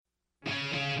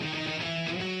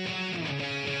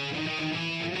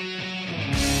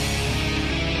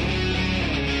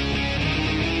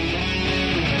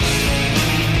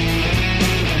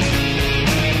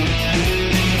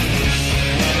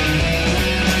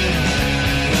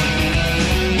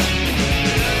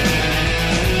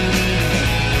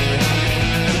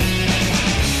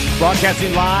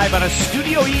Broadcasting live on a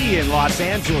Studio E in Los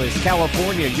Angeles,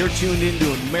 California. You're tuned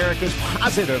into America's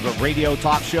positive radio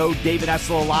talk show, David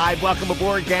Essel Live. Welcome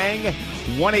aboard, gang.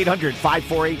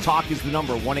 1-800-548-TALK is the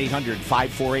number,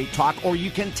 1-800-548-TALK. Or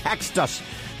you can text us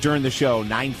during the show,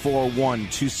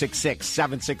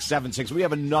 941-266-7676. We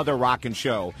have another rockin'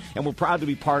 show, and we're proud to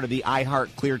be part of the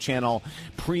iHeart Clear Channel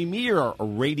Premier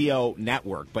Radio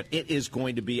Network. But it is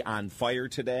going to be on fire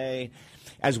today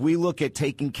as we look at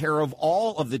taking care of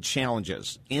all of the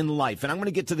challenges in life. And I'm going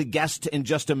to get to the guest in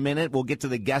just a minute. We'll get to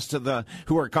the guests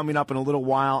who are coming up in a little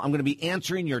while. I'm going to be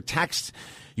answering your texts,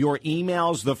 your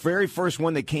emails. The very first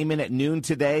one that came in at noon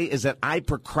today is that I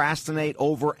procrastinate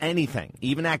over anything,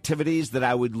 even activities that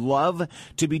I would love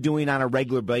to be doing on a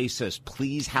regular basis.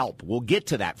 Please help. We'll get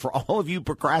to that. For all of you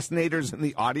procrastinators in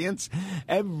the audience,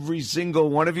 every single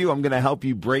one of you, I'm going to help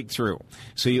you break through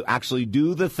so you actually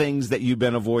do the things that you've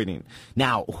been avoiding.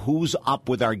 Now, who's up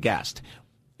with our guest?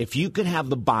 If you could have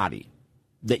the body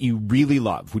that you really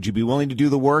love, would you be willing to do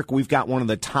the work? We've got one of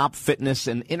the top fitness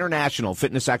and international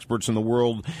fitness experts in the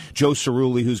world, Joe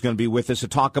Cerulli, who's going to be with us to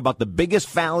talk about the biggest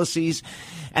fallacies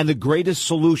and the greatest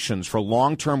solutions for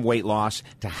long-term weight loss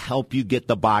to help you get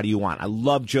the body you want. I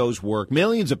love Joe's work.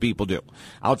 Millions of people do.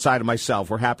 Outside of myself,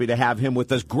 we're happy to have him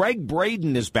with us. Greg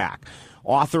Braden is back,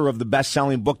 author of the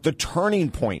best-selling book, The Turning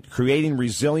Point, Creating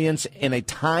Resilience in a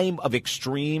Time of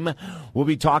Extreme. We'll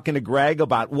be talking to Greg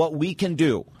about what we can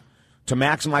do to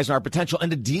maximize our potential and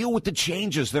to deal with the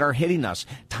changes that are hitting us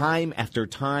time after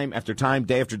time after time,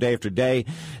 day after day after day.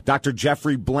 Dr.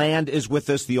 Jeffrey Bland is with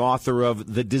us, the author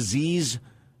of The Disease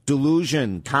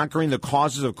Delusion, Conquering the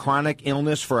Causes of Chronic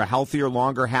Illness for a Healthier,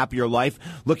 Longer, Happier Life.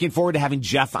 Looking forward to having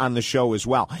Jeff on the show as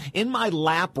well. In my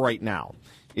lap right now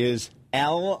is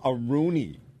Elle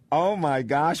Aruni. Oh, my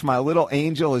gosh, my little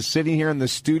angel is sitting here in the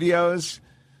studios.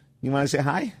 You want to say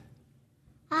hi?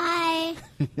 Hi.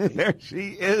 There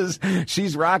she is.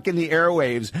 She's rocking the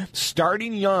airwaves,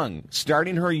 starting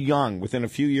her young. Within a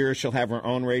few years, she'll have her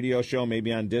own radio show,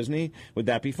 maybe on Disney. Would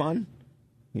that be fun?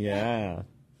 Yeah.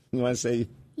 You want to say?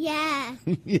 Yeah.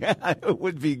 Yeah, it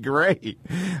would be great.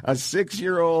 A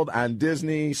 6-year-old on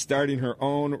Disney starting her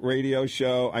own radio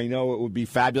show. I know it would be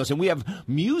fabulous. And we have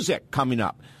music coming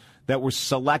up that was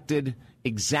selected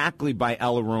exactly by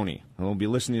Elle Aruni. And we'll be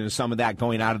listening to some of that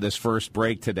going out of this first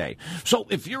break today. So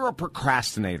if you're a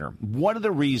procrastinator, what are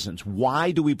the reasons? Why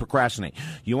do we procrastinate?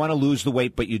 You want to lose the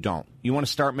weight, but you don't. You want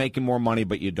to start making more money,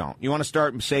 but you don't. You want to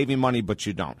start saving money, but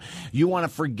you don't. You want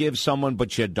to forgive someone,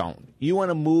 but you don't. You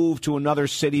want to move to another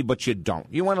city, but you don't.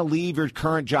 You want to leave your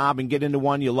current job and get into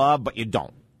one you love, but you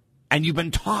don't. And you've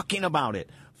been talking about it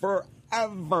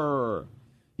forever.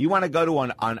 You want to go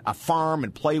to a farm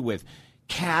and play with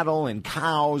cattle and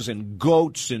cows and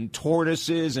goats and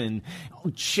tortoises and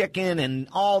chicken and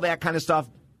all that kind of stuff,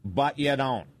 but you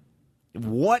don't.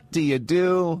 What do you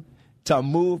do to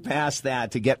move past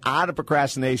that, to get out of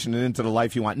procrastination and into the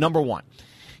life you want? Number one,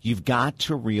 you've got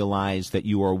to realize that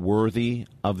you are worthy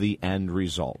of the end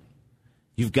result.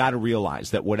 You've got to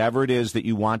realize that whatever it is that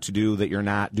you want to do that you're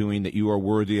not doing, that you are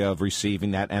worthy of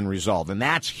receiving that end result. And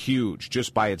that's huge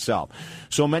just by itself.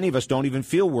 So many of us don't even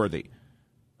feel worthy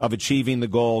of achieving the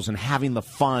goals and having the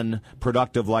fun,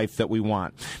 productive life that we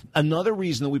want. Another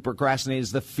reason that we procrastinate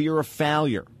is the fear of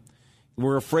failure.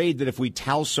 We're afraid that if we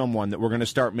tell someone that we're going to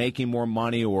start making more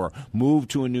money or move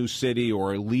to a new city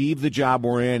or leave the job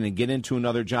we're in and get into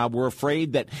another job, we're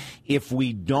afraid that if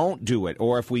we don't do it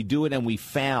or if we do it and we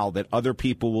fail, that other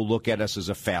people will look at us as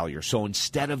a failure. So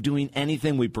instead of doing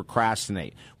anything, we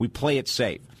procrastinate. We play it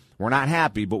safe. We're not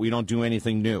happy, but we don't do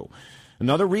anything new.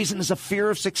 Another reason is a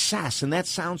fear of success, and that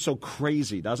sounds so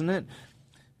crazy, doesn't it?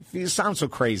 It sounds so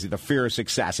crazy, the fear of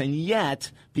success, and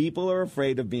yet people are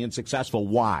afraid of being successful.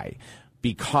 Why?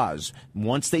 Because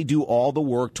once they do all the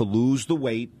work to lose the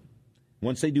weight,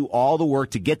 once they do all the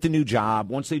work to get the new job,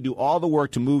 once they do all the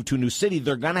work to move to a new city,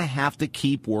 they're going to have to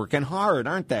keep working hard,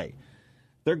 aren't they?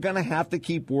 They're going to have to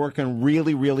keep working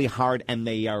really, really hard, and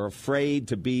they are afraid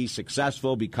to be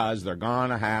successful because they're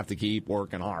going to have to keep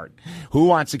working hard. Who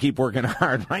wants to keep working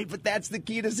hard, right? But that's the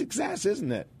key to success,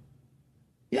 isn't it?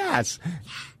 Yes.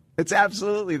 It's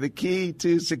absolutely the key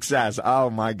to success.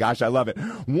 Oh, my gosh, I love it.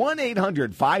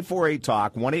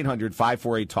 1-800-548-TALK,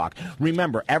 1-800-548-TALK.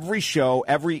 Remember, every show,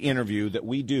 every interview that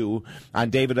we do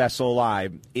on David Essel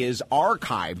Live is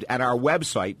archived at our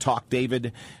website,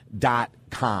 talkdavid.com.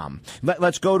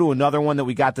 Let's go to another one that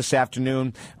we got this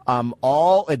afternoon.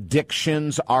 All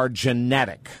addictions are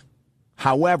genetic.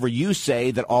 However, you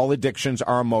say that all addictions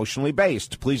are emotionally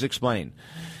based. Please explain.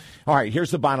 All right,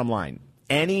 here's the bottom line.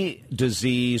 any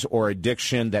disease or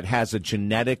addiction that has a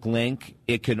genetic link,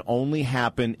 it can only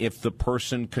happen if the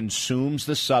person consumes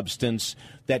the substance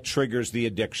that triggers the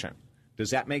addiction. Does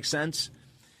that make sense?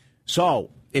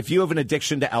 So if you have an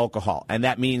addiction to alcohol, and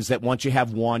that means that once you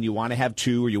have one, you want to have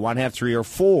two, or you want to have three or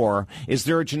four, is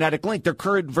there a genetic link? There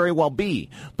could very well be,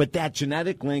 but that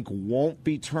genetic link won't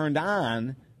be turned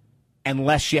on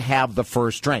unless you have the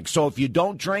first drink. So if you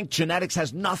don't drink, genetics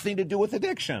has nothing to do with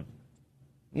addiction.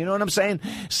 You know what I'm saying?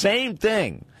 Same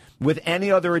thing with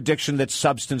any other addiction that's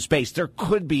substance-based. There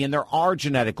could be, and there are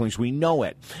genetic links. We know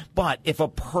it. But if a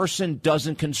person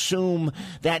doesn't consume,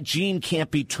 that gene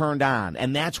can't be turned on.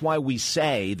 And that's why we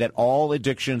say that all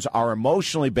addictions are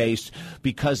emotionally based,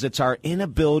 because it's our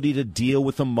inability to deal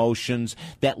with emotions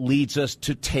that leads us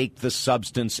to take the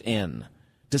substance in.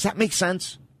 Does that make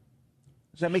sense?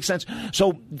 Does that make sense?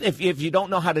 So if you don't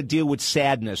know how to deal with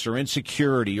sadness or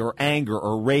insecurity or anger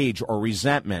or rage or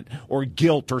resentment or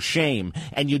guilt or shame,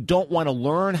 and you don't want to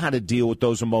learn how to deal with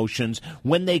those emotions,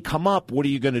 when they come up, what are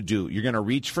you going to do? You're going to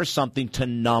reach for something to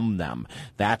numb them.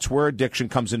 That's where addiction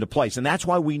comes into place. And that's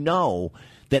why we know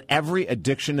that every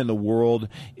addiction in the world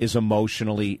is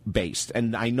emotionally based.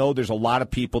 And I know there's a lot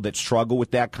of people that struggle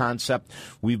with that concept.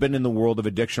 We've been in the world of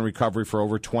addiction recovery for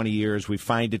over 20 years. We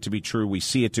find it to be true. We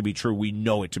see it to be true. We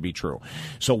know it to be true.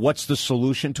 So what's the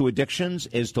solution to addictions?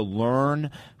 Is to learn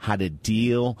how to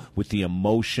deal with the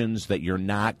emotions that you're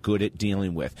not good at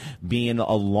dealing with. Being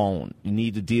alone, you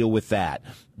need to deal with that.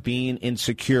 Being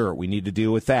insecure, we need to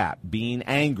deal with that. Being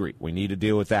angry, we need to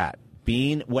deal with that.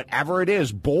 Being, whatever it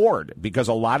is, bored, because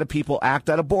a lot of people act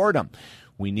out of boredom.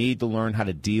 We need to learn how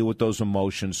to deal with those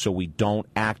emotions so we don't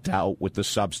act out with the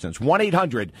substance.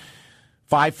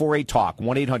 1-800-548-TALK,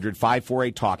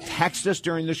 1-800-548-TALK. Text us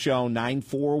during the show,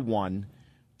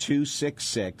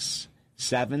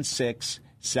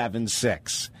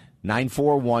 941-266-7676,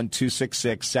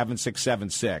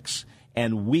 941-266-7676,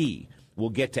 and we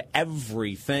will get to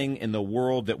everything in the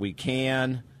world that we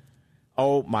can.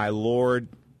 Oh, my Lord.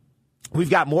 We've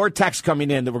got more texts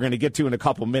coming in that we're going to get to in a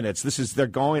couple minutes.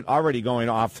 They're already going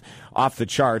off the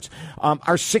charts.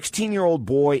 Our 16-year-old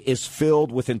boy is filled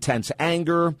with intense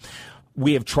anger.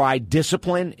 We have tried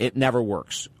discipline. It never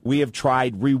works. We have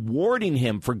tried rewarding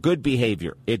him for good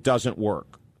behavior. It doesn't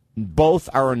work. Both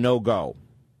are a no-go.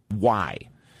 Why?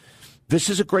 This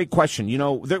is a great question. You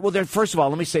know, first of all,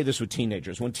 let me say this with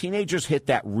teenagers. When teenagers hit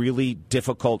that really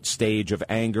difficult stage of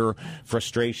anger,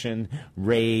 frustration,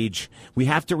 rage, we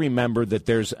have to remember that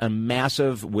there's a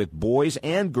massive, with boys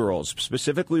and girls,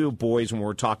 specifically with boys when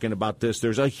we're talking about this,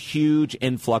 there's a huge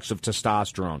influx of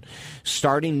testosterone.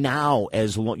 Starting now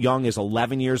as young as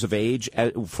 11 years of age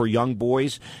for young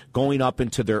boys, going up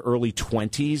into their early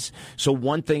 20s. So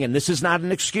one thing, and this is not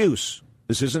an excuse.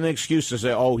 This isn't an excuse to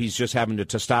say, oh, he's just having a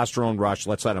testosterone rush,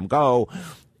 let's let him go.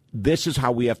 This is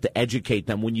how we have to educate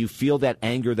them. When you feel that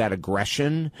anger, that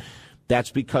aggression, that's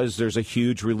because there's a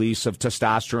huge release of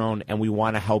testosterone, and we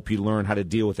want to help you learn how to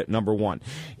deal with it. Number one,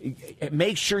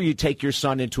 make sure you take your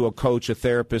son into a coach, a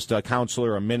therapist, a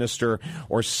counselor, a minister,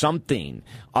 or something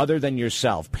other than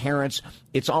yourself. Parents,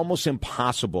 it's almost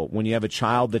impossible when you have a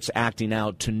child that's acting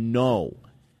out to know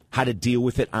how to deal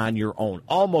with it on your own.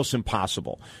 Almost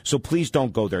impossible. So please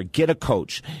don't go there. Get a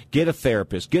coach, get a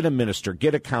therapist, get a minister,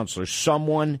 get a counselor,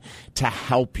 someone to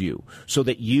help you so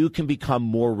that you can become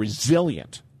more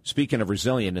resilient. Speaking of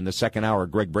resilient, in the second hour,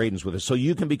 Greg Braden's with us. So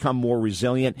you can become more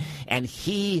resilient, and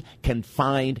he can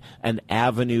find an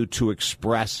avenue to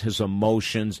express his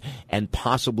emotions and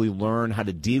possibly learn how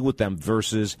to deal with them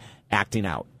versus acting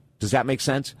out. Does that make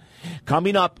sense?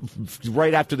 Coming up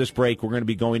right after this break, we're going to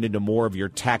be going into more of your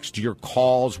text, your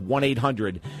calls,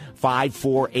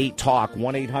 1-800-548-TALK,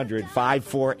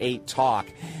 1-800-548-TALK.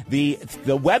 The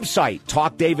website,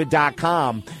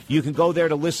 talkdavid.com, you can go there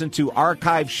to listen to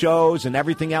archive shows and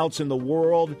everything else in the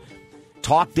world.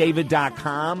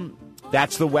 Talkdavid.com,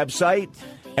 that's the website.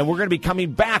 And we're going to be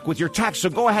coming back with your text, so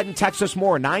go ahead and text us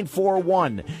more,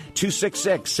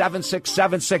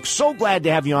 941-266-7676. So glad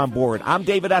to have you on board. I'm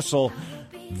David Essel.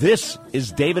 This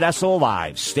is David Essel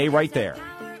Live. Stay right there.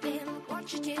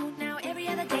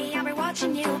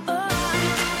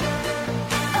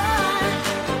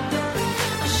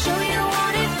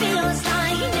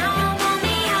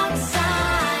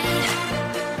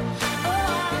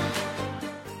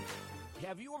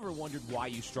 Wondered why why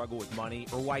you struggle with money,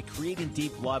 or why creating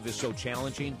deep love is so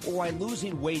challenging, or why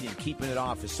losing weight and keeping it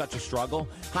off is such a struggle?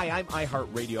 Hi, I'm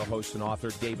iHeartRadio host and author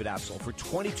David Essel. For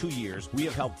 22 years, we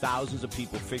have helped thousands of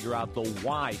people figure out the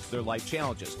why to their life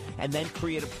challenges and then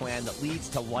create a plan that leads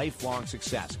to lifelong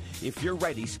success. If you're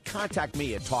ready, contact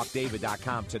me at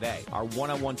TalkDavid.com today. Our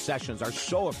one-on-one sessions are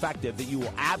so effective that you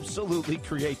will absolutely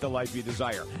create the life you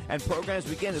desire. And programs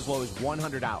begin as low as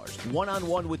 $100.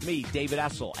 One-on-one with me, David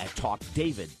Essel, at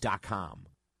TalkDavid.com.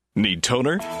 Need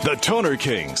toner? The Toner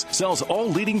Kings sells all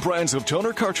leading brands of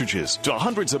toner cartridges to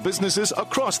hundreds of businesses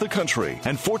across the country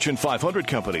and Fortune 500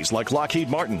 companies like Lockheed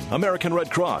Martin, American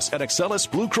Red Cross, and Excellus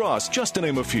Blue Cross, just to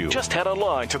name a few. Just head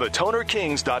online to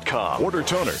thetonerkings.com. Order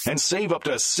toner and save up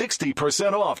to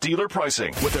 60% off dealer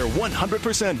pricing with their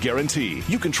 100% guarantee.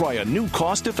 You can try a new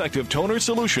cost-effective toner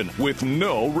solution with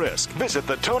no risk. Visit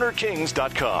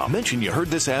thetonerkings.com. Mention you heard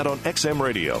this ad on XM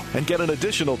Radio and get an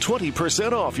additional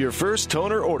 20% off your first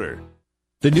toner order.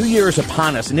 The new year is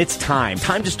upon us, and it's time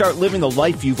to start living the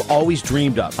life you've always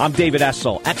dreamed of. I'm David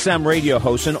Essel, XM radio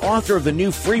host and author of the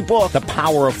new free book, The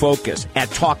Power of Focus, at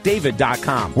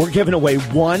TalkDavid.com. We're giving away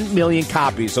 1 million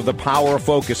copies of The Power of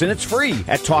Focus, and it's free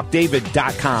at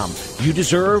TalkDavid.com. You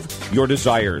deserve your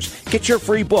desires. Get your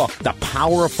free book, The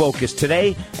Power of Focus,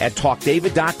 today at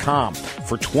TalkDavid.com.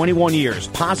 For 21 years,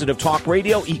 Positive Talk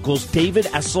Radio equals David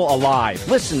Essel Alive.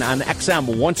 Listen on XM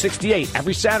 168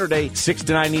 every Saturday, 6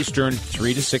 to 9 Eastern,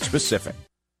 3 to 6 Pacific.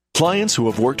 Clients who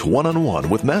have worked one-on-one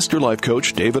with Master Life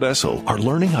Coach David Essel are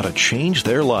learning how to change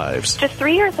their lives. Just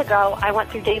 3 years ago, I went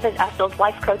through David Essel's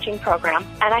life coaching program,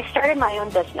 and I started my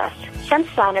own business. Since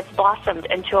then, it's blossomed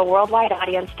into a worldwide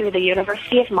audience through the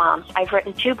University of Moms. I've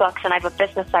written 2 books, and I have a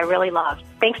business I really love.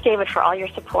 Thanks, David, for all your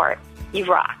support. You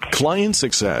rock. Client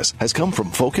success has come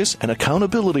from focus and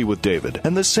accountability with David,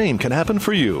 and the same can happen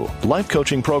for you. Life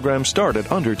coaching programs start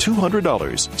at under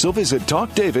 $200, so visit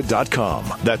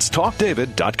TalkDavid.com. That's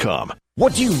TalkDavid.com.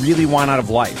 What do you really want out of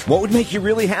life? What would make you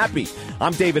really happy?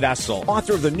 I'm David Essel,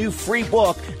 author of the new free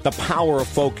book, The Power of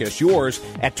Focus, yours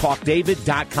at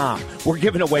TalkDavid.com. We're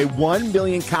giving away 1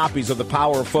 million copies of The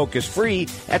Power of Focus free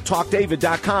at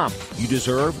TalkDavid.com. You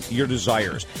deserve your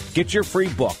desires. Get your free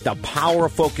book, The Power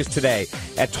of Focus, today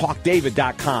at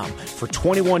TalkDavid.com. For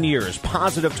 21 years,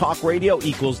 Positive Talk Radio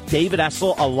equals David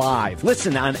Essel Alive.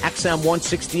 Listen on XM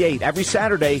 168 every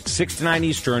Saturday, 6 to 9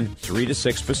 Eastern, 3 to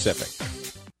 6 Pacific.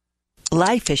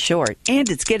 Life is short, and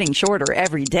it's getting shorter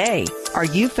every day. Are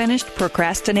you finished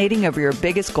procrastinating over your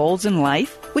biggest goals in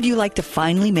life? Would you like to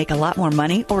finally make a lot more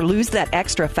money or lose that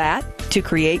extra fat to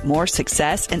create more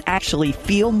success and actually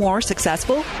feel more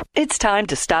successful? It's time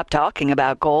to stop talking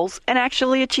about goals and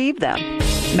actually achieve them.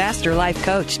 Master Life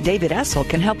Coach David Essel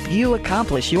can help you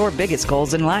accomplish your biggest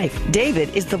goals in life.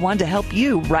 David is the one to help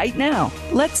you right now.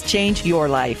 Let's change your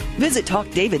life. Visit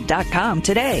TalkDavid.com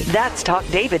today. That's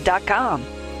TalkDavid.com.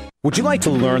 Would you like to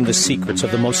learn the secrets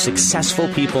of the most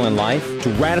successful people in life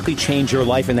to radically change your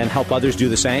life and then help others do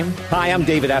the same? Hi, I'm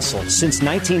David Essel. Since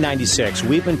 1996,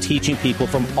 we've been teaching people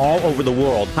from all over the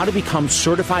world how to become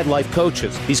certified life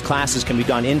coaches. These classes can be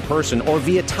done in person or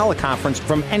via teleconference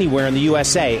from anywhere in the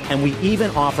USA, and we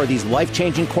even offer these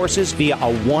life-changing courses via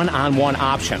a one-on-one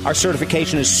option. Our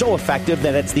certification is so effective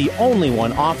that it's the only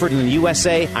one offered in the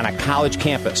USA on a college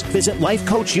campus. Visit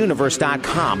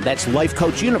lifecoachuniverse.com. That's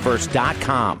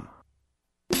lifecoachuniverse.com.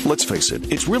 Let's face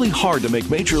it, it's really hard to make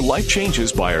major life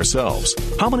changes by ourselves.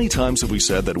 How many times have we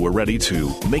said that we're ready to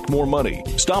make more money,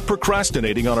 stop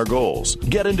procrastinating on our goals,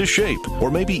 get into shape, or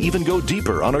maybe even go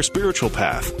deeper on our spiritual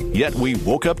path? Yet we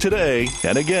woke up today,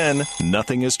 and again,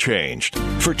 nothing has changed.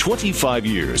 For 25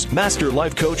 years, Master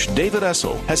Life Coach David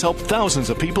Essel has helped thousands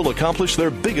of people accomplish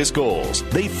their biggest goals.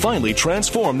 They finally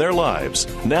transformed their lives.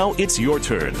 Now it's your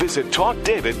turn. Visit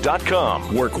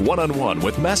TalkDavid.com. Work one-on-one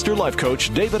with Master Life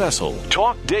Coach David Essel.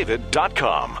 TalkDavid.com.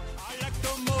 I like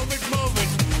to move it, move it.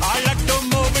 I like to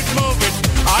move it, move it.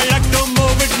 I like to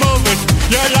move it, move it.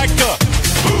 You like to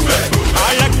move it.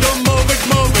 I like to move it,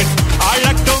 move it. I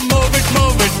like to move it,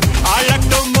 move it. I like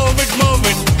to move it, move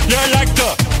it. You like to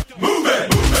move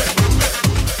it, move it.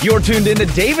 You're tuned in to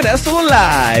David Essel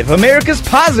Alive, America's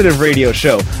positive radio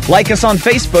show. Like us on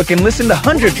Facebook and listen to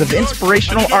hundreds of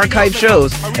inspirational archive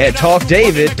shows at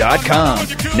TalkDavid.com.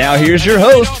 Now here's your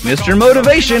host, Mr.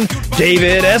 Motivation,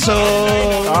 David Essel.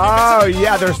 Oh,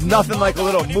 yeah, there's nothing like a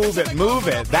little move it, move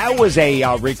it. That was a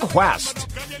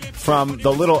request from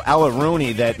the little Ella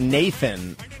Rooney that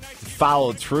Nathan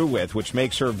followed through with, which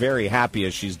makes her very happy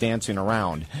as she's dancing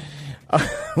around.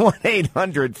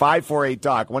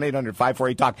 1-800-548-TALK,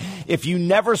 1-800-548-TALK. If you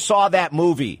never saw that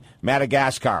movie,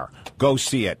 Madagascar, Go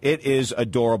see it. It is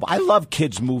adorable. I love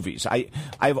kids' movies.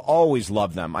 I've always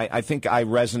loved them. I think I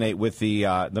resonate with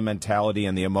the mentality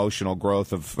and the emotional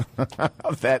growth of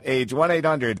of that age.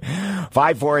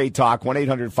 1-800-548-TALK,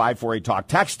 1-800-548-TALK.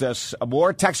 Text us.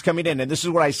 More texts coming in, and this is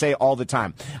what I say all the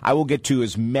time. I will get to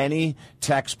as many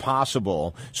texts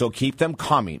possible, so keep them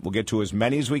coming. We'll get to as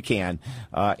many as we can,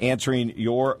 answering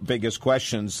your biggest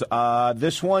questions.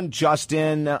 This one,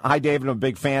 Justin. Hi, David. I'm a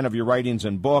big fan of your writings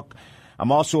and book.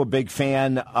 I'm also a big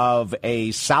fan of a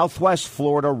Southwest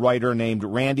Florida writer named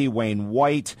Randy Wayne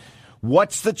White.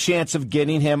 What's the chance of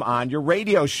getting him on your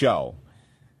radio show?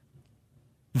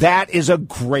 That is a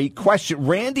great question.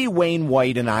 Randy Wayne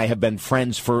White and I have been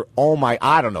friends for,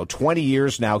 20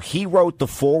 years now. He wrote the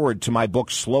foreword to my book,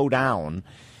 Slow Down.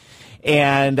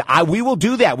 And we will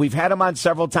do that. We've had him on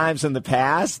several times in the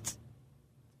past,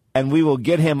 and we will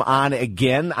get him on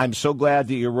again. I'm so glad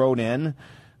that you wrote in.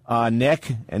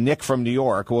 Nick from New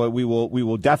York. We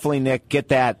will definitely, Nick, get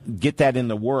that in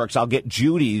the works. I'll get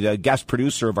Judy, the guest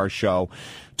producer of our show,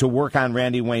 to work on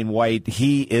Randy Wayne White.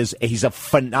 He's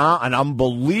an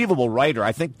unbelievable writer.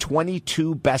 I think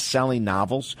 22 best-selling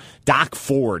novels. Doc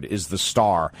Ford is the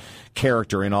star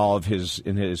character in all of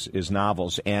his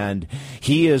novels, and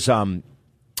he is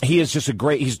just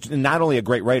he's not only a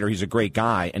great writer, he's a great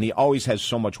guy, and he always has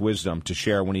so much wisdom to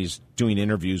share when he's doing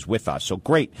interviews with us. So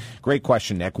great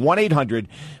question, Nick.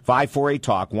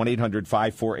 1-800-548-TALK,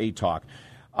 1-800-548-TALK.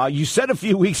 You said a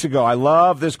few weeks ago, I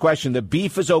love this question, that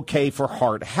beef is okay for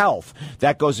heart health.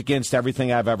 That goes against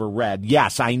everything I've ever read.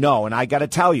 Yes, I know, and I got to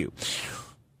tell you,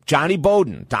 Johnny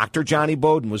Bowden, Dr. Johnny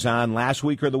Bowden, was on last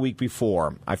week or the week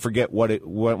before. I forget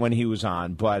when he was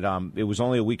on, but it was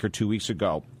only a week or 2 weeks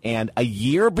ago. And a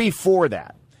year before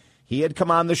that, he had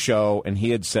come on the show and he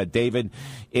had said, David,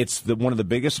 it's one of the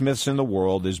biggest myths in the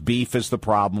world is beef is the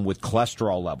problem with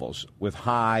cholesterol levels, with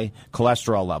high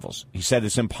cholesterol levels. He said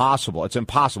it's impossible. It's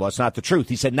impossible. It's not the truth.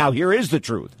 He said, now here is the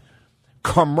truth.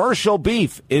 Commercial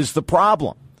beef is the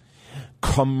problem.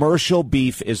 Commercial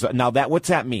beef is what's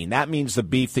that mean? That means the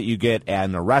beef that you get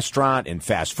in a restaurant, in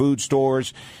fast food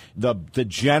stores, the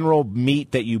general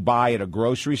meat that you buy at a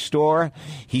grocery store.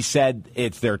 He said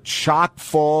they're chock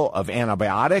full of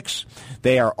antibiotics.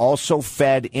 They are also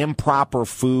fed improper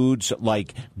foods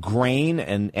like grain,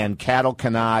 and cattle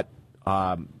cannot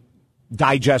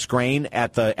digest grain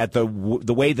at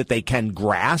the way that they can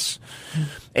grass.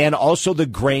 And also the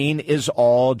grain is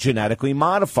all genetically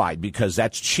modified because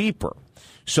that's cheaper.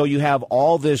 So you have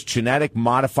all this genetic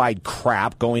modified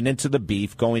crap going into the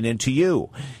beef, going into you.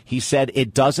 He said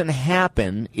it doesn't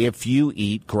happen if you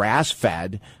eat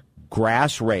grass-fed,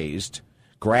 grass-raised,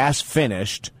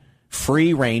 grass-finished,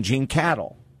 free-ranging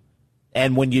cattle.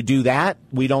 And when you do that,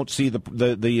 we don't see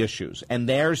the issues. And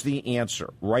there's the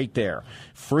answer right there.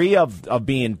 Free of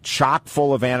being chock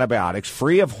full of antibiotics,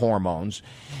 free of hormones,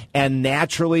 and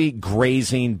naturally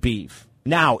grazing beef.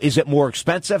 Now, is it more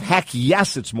expensive? Heck,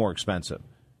 yes, it's more expensive.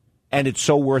 And it's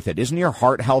so worth it. Isn't your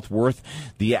heart health worth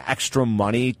the extra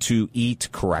money to eat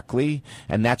correctly?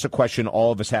 And that's a question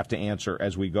all of us have to answer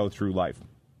as we go through life.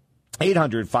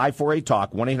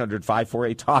 800-548-TALK,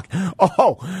 1-800-548-TALK.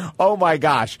 Oh my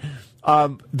gosh.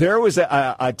 There was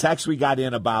a text we got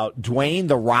in about Dwayne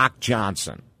 "The Rock"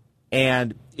 Johnson.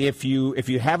 And if you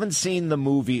haven't seen the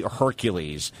movie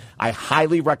Hercules, I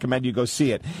highly recommend you go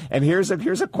see it. And here's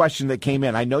a question that came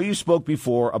in. I know you spoke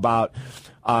before about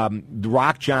The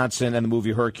Rock Johnson and the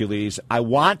movie Hercules. I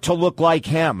want to look like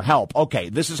him. Help. Okay,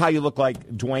 this is how you look like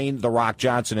Dwayne "The Rock"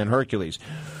 Johnson in Hercules.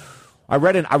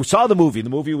 I saw the movie. The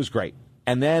movie was great.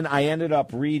 And then I ended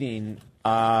up reading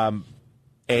an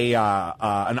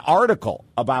article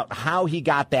about how he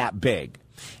got that big.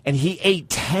 And he ate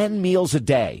 10 meals a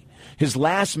day. His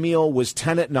last meal was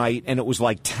 10 at night, and it was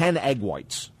like 10 egg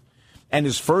whites. And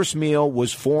his first meal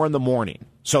was 4 in the morning.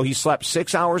 So he slept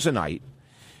 6 hours a night.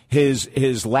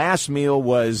 His last meal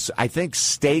was, I think,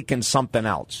 steak and something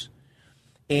else.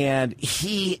 And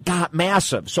he got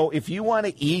massive. So if you want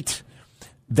to eat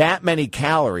that many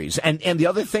calories, and the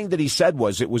other thing that he said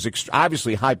was it was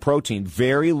obviously high protein,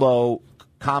 very low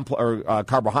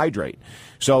carbohydrate.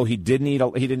 So he didn't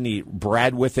eat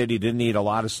bread with it. He didn't eat a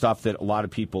lot of stuff that a lot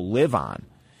of people live on.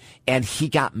 And he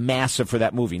got massive for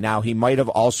that movie. Now, he might have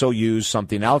also used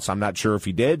something else. I'm not sure if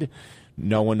he did.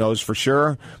 No one knows for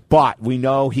sure. But we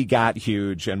know he got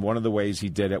huge, and one of the ways he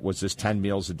did it was this 10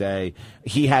 meals a day.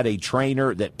 He had a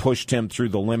trainer that pushed him through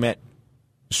the limit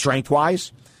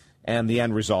strength-wise, and the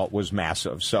end result was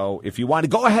massive. So if you want to,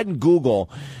 go ahead and Google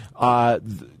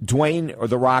Dwayne or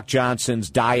The Rock Johnson's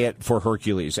diet for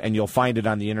Hercules, and you'll find it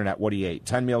on the internet what he ate.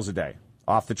 10 meals a day.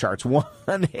 off the charts.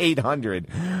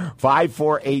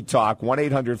 1-800-548-TALK,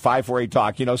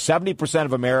 1-800-548-TALK. 70%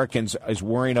 of Americans is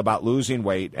worrying about losing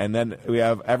weight, and then we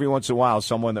have every once in a while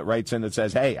someone that writes in that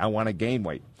says, hey, I want to gain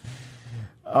weight.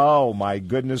 Oh, my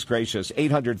goodness gracious.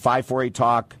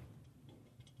 800-548-TALK.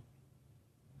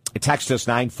 Text us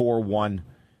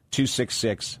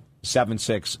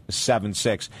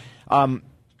 941-266-7676.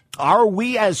 Are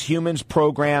we as humans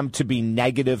programmed to be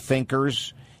negative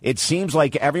thinkers? It seems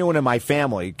like everyone in my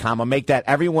family, make that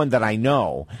everyone that I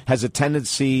know, has a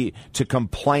tendency to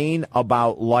complain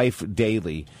about life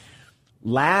daily.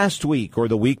 Last week or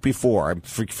the week before, I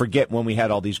forget when we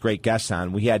had all these great guests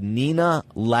on, we had Nina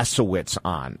Lesowitz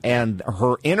on, and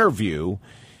her interview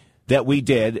that we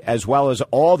did, as well as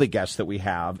all the guests that we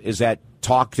have, is at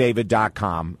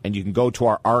TalkDavid.com, and you can go to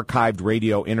our archived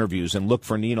radio interviews and look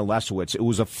for Nina Lesowitz. It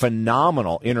was a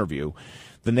phenomenal interview.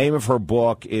 The name of her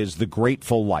book is The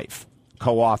Grateful Life.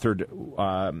 Co-authored,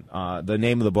 the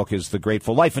name of the book is The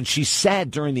Grateful Life. And she said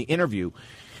during the interview,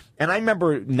 and I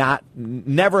remember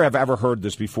never have ever heard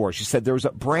this before, she said there was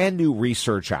a brand new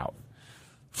research out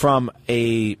from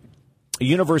a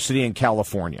university in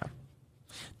California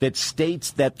that states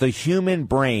that the human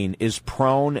brain is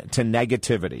prone to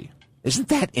negativity. Isn't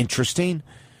that interesting?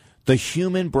 The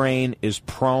human brain is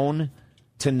prone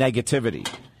to negativity.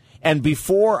 And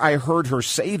before I heard her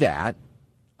say that,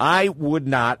 I would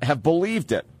not have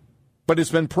believed it. But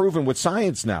it's been proven with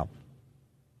science now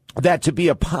that to be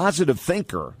a positive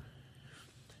thinker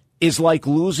is like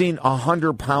losing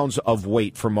 100 pounds of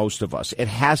weight for most of us. It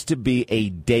has to be a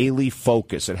daily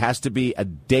focus. It has to be a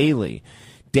daily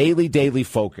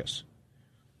focus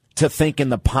to think in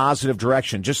the positive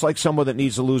direction. Just like someone that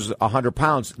needs to lose 100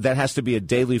 pounds, that has to be a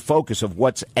daily focus of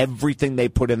what's everything they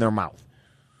put in their mouth.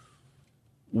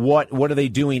 What are they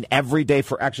doing every day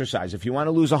for exercise? If you want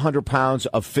to lose 100 pounds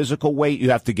of physical weight,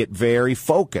 you have to get very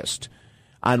focused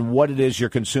on what it is you're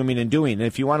consuming and doing. And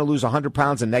if you want to lose 100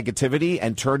 pounds of negativity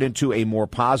and turn into a more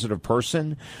positive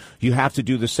person, you have to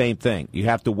do the same thing. You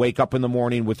have to wake up in the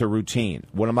morning with a routine.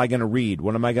 What am I going to read?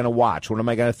 What am I going to watch? What am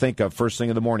I going to think of first thing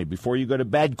in the morning? Before you go to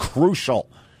bed, crucial.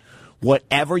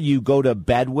 Whatever you go to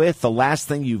bed with, the last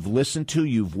thing you've listened to,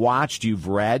 you've watched, you've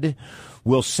read,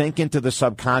 will sink into the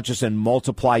subconscious and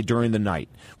multiply during the night,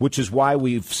 which is why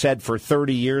we've said for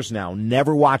 30 years now,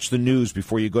 never watch the news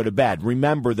before you go to bed.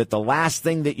 Remember that the last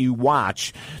thing that you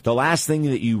watch, the last thing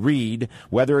that you read,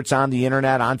 whether it's on the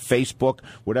internet, on Facebook,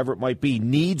 whatever it might be,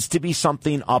 needs to be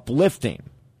something uplifting.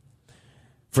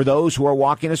 For those who are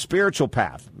walking a spiritual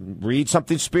path, read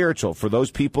something spiritual. For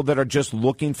those people that are just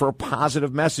looking for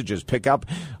positive messages, pick up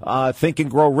Think and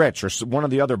Grow Rich, or one of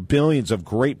the other billions of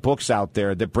great books out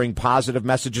there that bring positive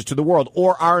messages to the world.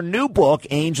 Or our new book,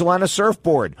 Angel on a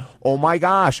Surfboard. Oh, my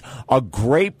gosh, a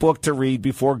great book to read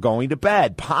before going to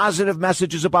bed. Positive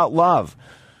messages about love.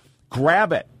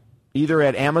 Grab it. Either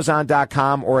at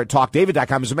Amazon.com or at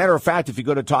TalkDavid.com. As a matter of fact, if you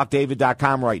go to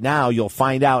TalkDavid.com right now, you'll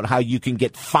find out how you can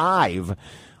get 5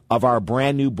 of our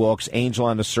brand new books, Angel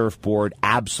on the Surfboard,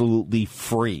 absolutely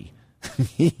free.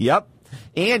 Yep.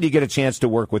 And you get a chance to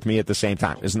work with me at the same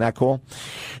time. Isn't that cool?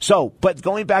 So, but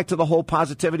going back to the whole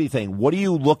positivity thing, what are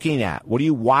you looking at? What are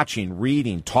you watching,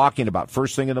 reading, talking about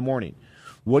first thing in the morning?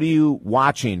 What are you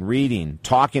watching, reading,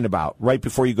 talking about right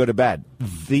before you go to bed?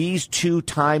 These 2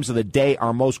 times of the day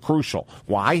are most crucial.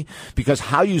 Why? Because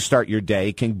how you start your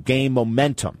day can gain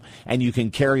momentum, and you can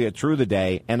carry it through the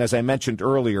day. And as I mentioned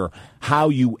earlier, how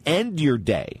you end your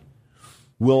day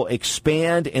will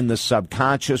expand in the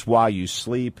subconscious while you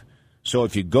sleep. So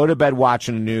if you go to bed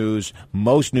watching the news,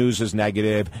 most news is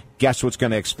negative. Guess what's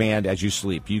going to expand as you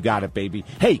sleep? You got it, baby.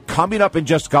 Hey, coming up in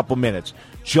just a couple minutes,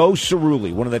 Joe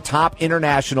Cerulli, one of the top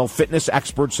international fitness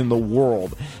experts in the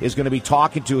world, is going to be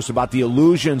talking to us about the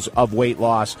illusions of weight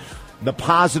loss, the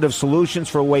positive solutions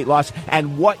for weight loss,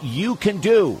 and what you can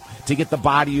do to get the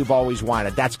body you've always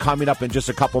wanted. That's coming up in just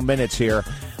a couple minutes here.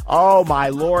 Oh, my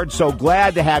Lord, so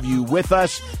glad to have you with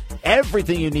us.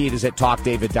 Everything you need is at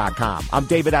TalkDavid.com. I'm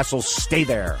David Essel. Stay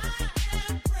there.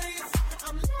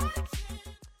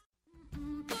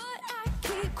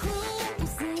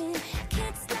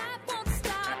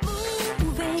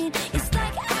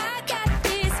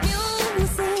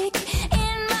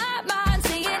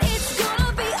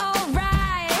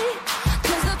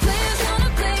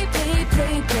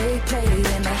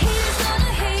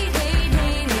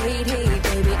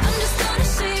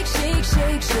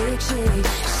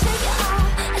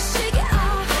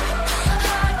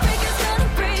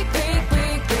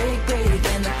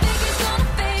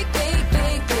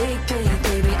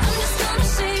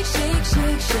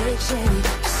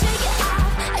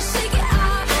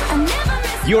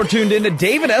 You're tuned in to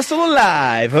David Essel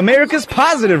Live, America's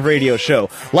positive radio show.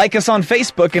 Like us on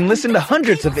Facebook and listen to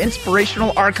hundreds of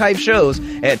inspirational archive shows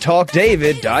at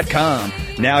TalkDavid.com.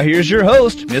 Now here's your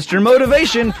host, Mr.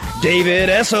 Motivation, David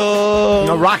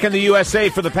Essel. Rocking the USA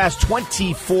for the past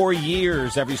 24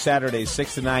 years, every Saturday,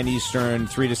 6 to 9 Eastern,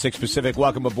 3 to 6 Pacific.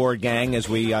 Welcome aboard, gang, as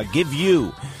we give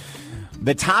you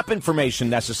the top information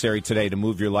necessary today to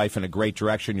move your life in a great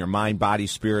direction, your mind, body,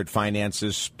 spirit,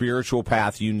 finances, spiritual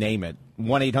path, you name it.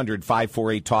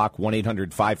 1-800-548-TALK,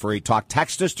 1-800-548-TALK.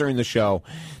 Text us during the show,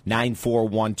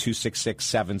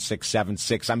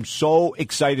 941-266-7676. I'm so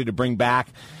excited to bring back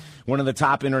one of the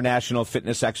top international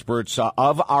fitness experts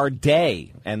of our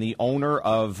day and the owner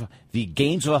of the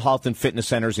Gainesville Health and Fitness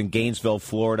Centers in Gainesville,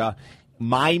 Florida,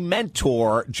 my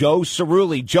mentor, Joe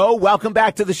Cerulli. Joe, welcome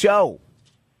back to the show.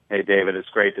 Hey, David, it's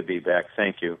great to be back.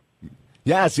 Thank you.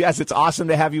 Yes, it's awesome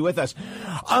to have you with us.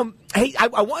 Hey,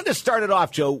 I wanted to start it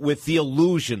off, Joe, with the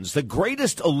illusions, the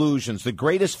greatest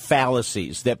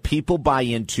fallacies that people buy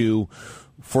into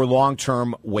for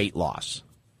long-term weight loss.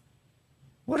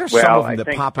 What are some of them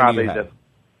that pop into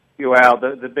your head?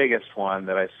 The biggest one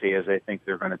that I see is they think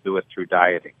they're going to do it through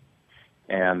dieting.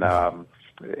 And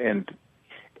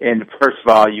first of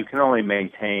all, you can only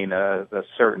maintain a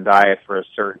certain diet for a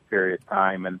certain period of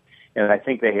time, and I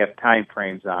think they have time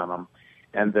frames on them.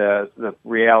 And the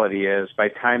reality is, by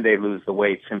the time they lose the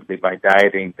weight simply by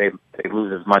dieting, they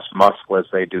lose as much muscle as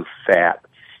they do fat,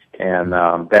 and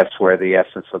that's where the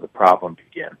essence of the problem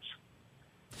begins.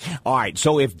 All right,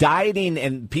 so if dieting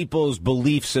and people's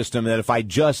belief system that if I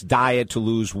just diet to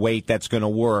lose weight, that's going to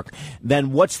work,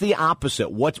 then what's the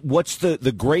opposite? What's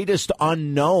the greatest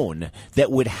unknown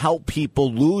that would help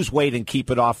people lose weight and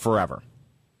keep it off forever?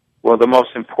 Well, the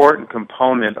most important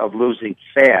component of losing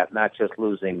fat, not just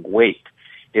losing weight,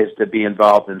 is to be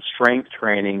involved in strength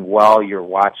training while you're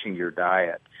watching your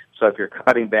diet. So if you're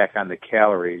cutting back on the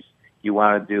calories, you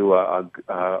want to do a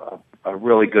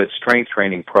really good strength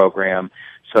training program.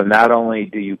 So not only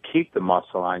do you keep the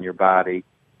muscle on your body,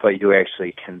 but you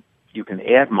actually can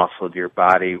add muscle to your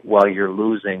body while you're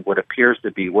losing what appears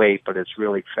to be weight, but it's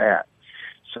really fat.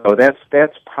 So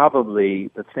that's probably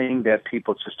the thing that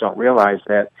people just don't realize,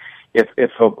 that if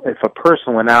a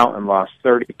person went out and lost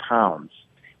 30 pounds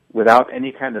without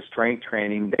any kind of strength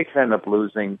training, they could end up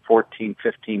losing 14,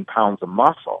 15 pounds of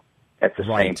muscle at the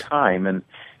same time. And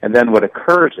then what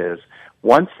occurs is,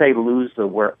 once they lose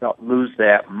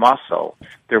that muscle,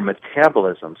 their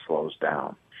metabolism slows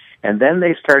down. And then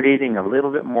they start eating a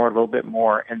little bit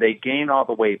more, and they gain all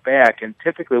the weight back. And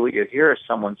typically what you hear is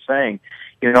someone saying,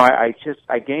 I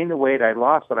gained the weight I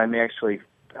lost, but I'm actually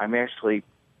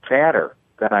fatter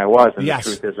than I was. And yes.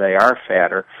 The truth is they are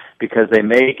fatter, because they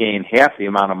may gain half the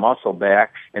amount of muscle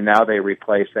back, and now they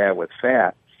replace that with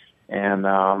fat. And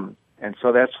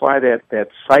so that's why that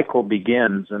cycle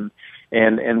begins. And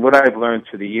what I've learned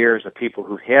through the years of people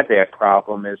who've had that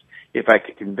problem is, if I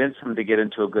could convince them to get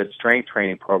into a good strength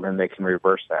training program, they can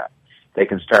reverse that. They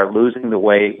can start losing the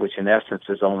weight, which in essence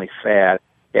is only fat,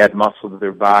 add muscle to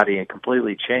their body, and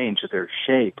completely change their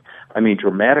shape. I mean,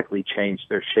 dramatically change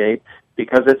their shape,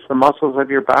 because it's the muscles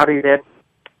of your body that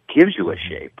gives you a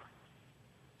shape.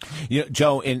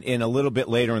 Joe, in a little bit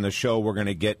later in the show, we're going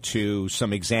to get to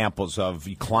some examples of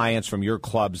clients from your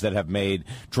clubs that have made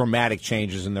dramatic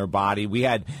changes in their body. We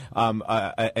had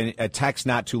a text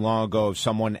not too long ago of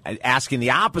someone asking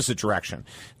the opposite direction,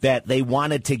 that they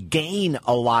wanted to gain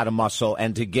a lot of muscle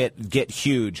and to get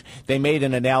huge. They made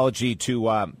an analogy to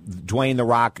Dwayne "The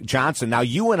Rock" Johnson. Now,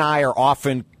 you and I are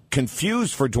often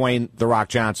confused for Dwayne "The Rock"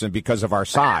 Johnson because of our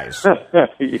size.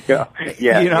 Yes,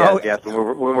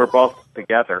 when we're both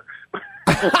together.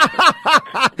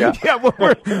 Yeah, when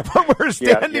we're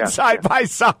standing side by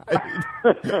side.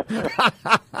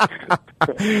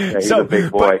 He's a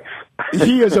big boy.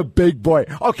 He is a big boy.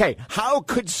 Okay, how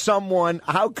could someone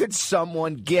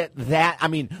get that? I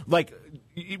mean, like,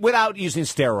 without using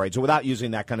steroids or without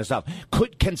using that kind of stuff,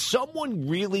 can someone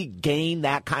really gain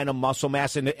that kind of muscle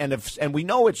mass? And we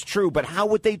know it's true, but how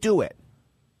would they do it?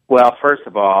 Well, first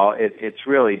of all, it's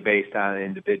really based on an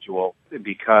individual,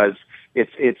 because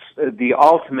it's the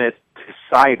ultimate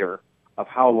decider of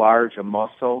how large a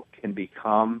muscle can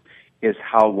become is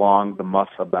how long the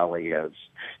muscle belly is.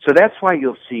 So that's why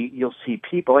you'll see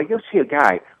people, like you'll see a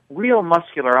guy, real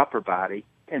muscular upper body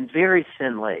and very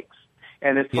thin legs.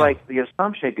 And it's like the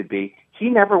assumption could be he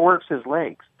never works his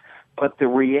legs. But the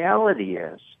reality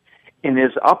is, in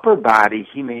his upper body,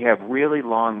 he may have really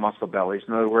long muscle bellies.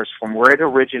 In other words, from where it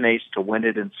originates to when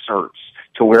it inserts,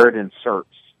 to where it inserts.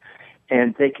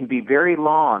 And they can be very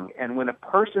long. And when a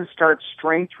person starts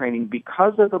strength training,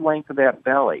 because of the length of that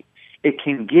belly, it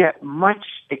can get much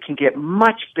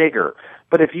bigger.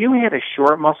 But if you had a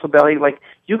short muscle belly, like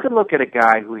you could look at a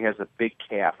guy who has a big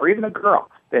calf, or even a girl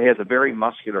that has a very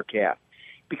muscular calf,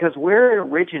 because where it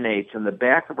originates in the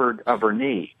back of her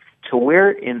knee to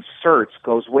where it inserts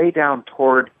goes way down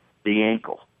toward the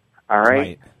ankle. All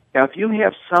right? Now, if you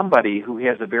have somebody who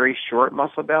has a very short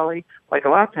muscle belly, like a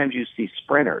lot of times you see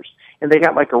sprinters, and they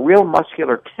got like a real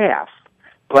muscular calf,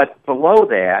 but below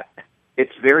that,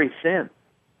 it's very thin.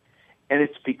 And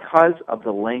it's because of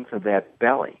the length of that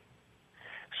belly.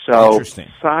 So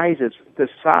size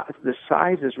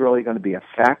is really going to be a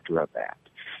factor of that.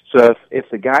 So if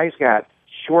the guy's got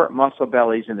short muscle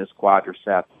bellies in his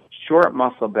quadricep, short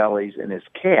muscle bellies in his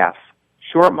calf,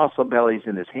 short muscle bellies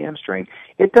in his hamstring,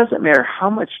 it doesn't matter how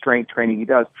much strength training he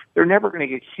does, they're never going to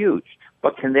get huge.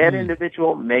 But can that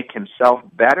individual make himself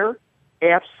better?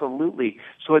 Absolutely.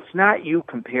 So it's not you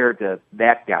compared to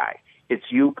that guy. It's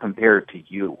you compared to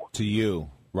you. To you.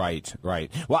 Right.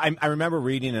 Well, I remember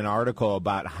reading an article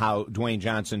about how Dwayne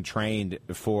Johnson trained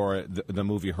for the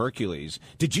movie Hercules.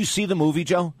 Did you see the movie,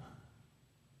 Joe?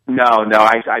 No,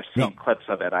 I've seen clips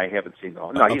of it. I haven't seen the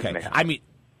whole. No, he's massive. I mean,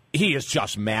 he is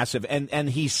just massive. And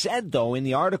he said, though, in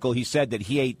the article, he said that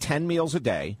he ate 10 meals a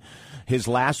day. His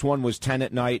last one was 10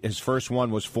 at night. His first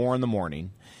one was 4 in the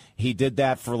morning. He did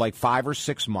that for like 5 or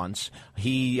 6 months.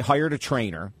 He hired a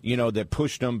trainer, that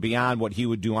pushed him beyond what he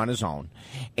would do on his own.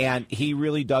 And he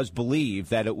really does believe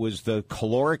that it was the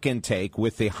caloric intake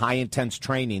with the high-intense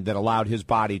training that allowed his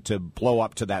body to blow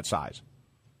up to that size.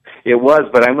 It was,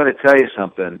 but I'm going to tell you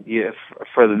something.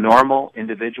 For the normal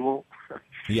individual,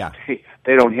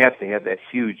 they don't have to have that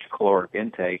huge caloric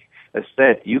intake.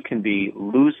 Instead, you can be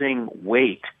losing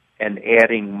weight and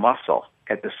adding muscle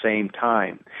at the same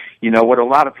time. What a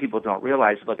lot of people don't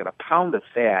realize, look, at a pound of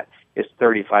fat is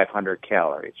 3,500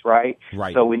 calories, right?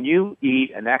 So when you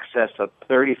eat an excess of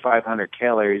 3,500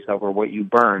 calories over what you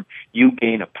burn, you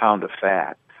gain a pound of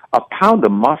fat. A pound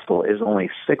of muscle is only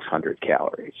 600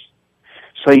 calories.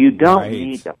 So you don't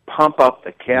need to pump up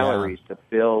the calories to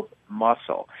build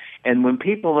muscle. And when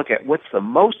people look at what's the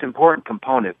most important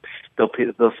component, they'll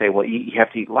say, well, you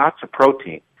have to eat lots of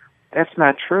protein. That's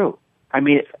not true. I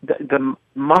mean, the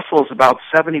muscle is about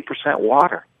 70%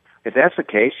 water. If that's the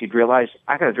case, you'd realize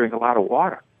I got to drink a lot of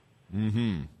water.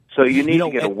 Mm-hmm. So you need to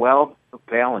get a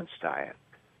well-balanced diet.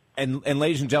 And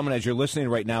ladies and gentlemen, as you're listening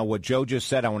right now, what Joe just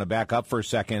said, I want to back up for a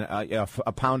second.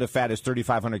 A pound of fat is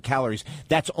 3,500 calories.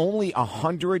 That's only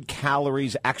 100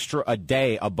 calories extra a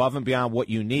day above and beyond what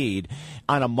you need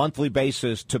on a monthly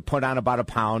basis to put on about a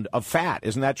pound of fat.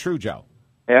 Isn't that true, Joe?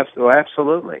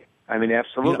 Absolutely. I mean,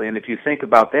 absolutely. And if you think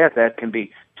about that, that can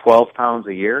be 12 pounds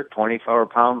a year, 24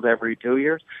 pounds every 2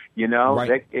 years.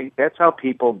 That's how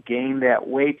people gain that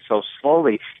weight so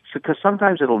slowly. Because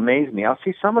sometimes it'll amaze me. I'll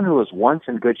see someone who was once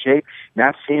in good shape,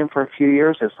 not see him for a few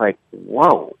years. It's like,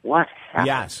 whoa, what happened?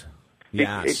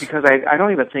 Yes. Because I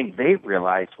don't even think they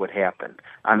realized what happened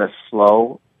on a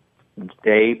slow,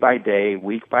 day by day,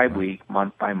 week by week,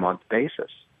 month by month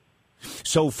basis.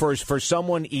 So for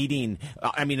someone eating,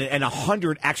 and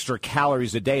 100 extra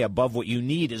calories a day above what you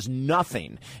need is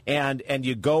nothing. And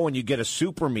you go and you get a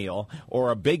super meal or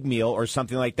a big meal or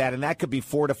something like that, and that could be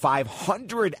 400 to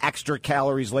 500 extra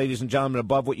calories, ladies and gentlemen,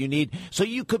 above what you need. So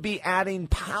you could be adding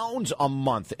pounds a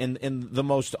month in the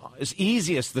most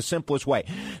easiest, the simplest way.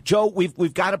 Joe,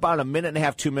 we've got about a minute and a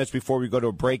half, 2 minutes before we go to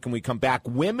a break and we come back.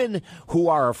 Women who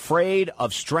are afraid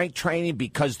of strength training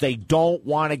because they don't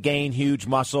want to gain huge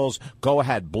muscles, go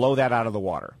ahead, blow that out of the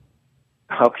water.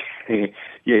 Okay.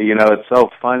 Yeah, it's so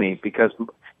funny because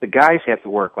the guys have to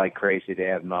work like crazy to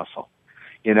add muscle,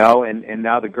 and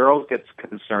now the girls get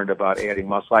concerned about adding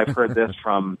muscle. I've heard this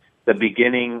from the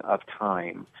beginning of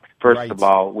time. First of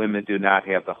all, women do not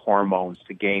have the hormones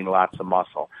to gain lots of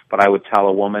muscle, but I would tell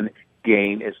a woman,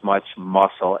 gain as much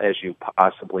muscle as you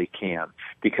possibly can,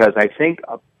 because I think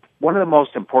one of the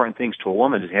most important things to a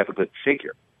woman is to have a good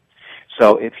figure.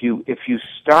 So if you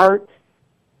start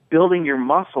building your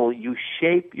muscle, you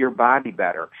shape your body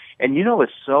better. And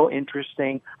it's so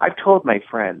interesting. I've told my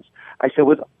friends, I said,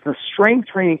 with the strength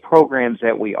training programs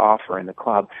that we offer in the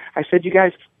club, I said, you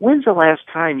guys, when's the last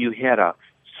time you had a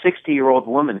 60-year-old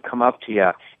woman come up to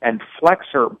you and flex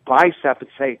her bicep and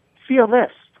say, feel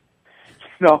this?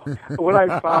 What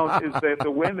I found is that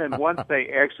the women, once they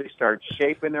actually start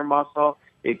shaping their muscle,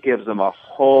 it gives them a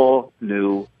whole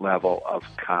new level of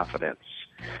confidence.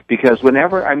 Because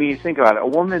you think about it, a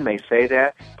woman may say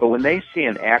that, but when they see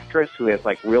an actress who has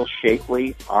like real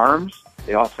shapely arms,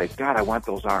 they all say, God, I want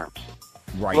those arms.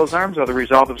 Right. Those arms are the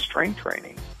result of strength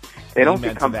training. They don't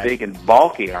become big and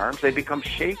bulky arms, they become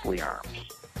shapely arms.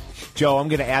 Joe, I'm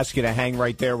going to ask you to hang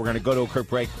right there. We're going to go to a quick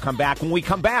break. Come back. When we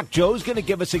come back, Joe's going to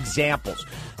give us examples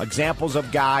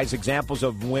of guys, examples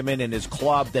of women in his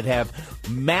club that have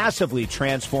massively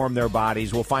transformed their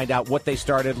bodies. We'll find out what they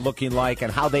started looking like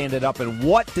and how they ended up and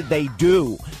what did they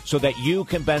do so that you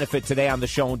can benefit today on the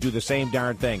show and do the same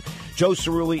darn thing. Joe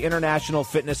Cerulli, international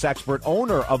fitness expert,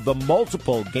 owner of the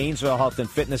multiple Gainesville Health and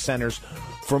Fitness Centers.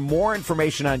 For more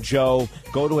information on Joe,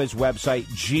 go to his website,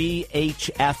 ghfc.com,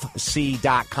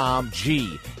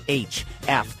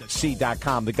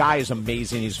 ghfc.com. The guy is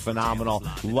amazing. He's phenomenal.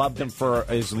 Loved him for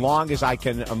as long as I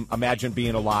can imagine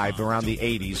being alive, around the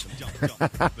 80s.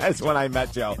 That's when I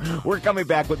met Joe. We're coming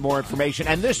back with more information.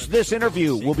 And this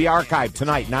interview will be archived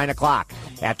tonight, 9 o'clock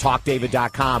at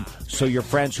TalkDavid.com. So your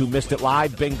friends who missed it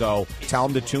live, bingo, tell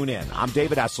them to tune in. I'm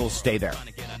David Essel. Stay there.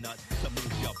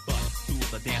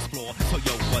 Dance floor. So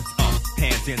yo, what's up?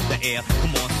 Hands in the air. Come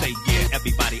on, say yeah.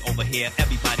 Everybody over here,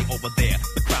 everybody over there.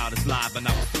 The crowd is live and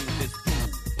I'm through this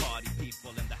groove. Party people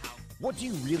in the house. What do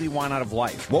you really want out of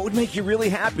life? What would make you really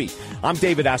happy? I'm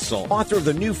David Essel, author of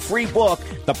the new free book,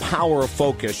 The Power of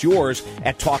Focus, yours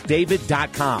at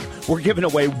TalkDavid.com. We're giving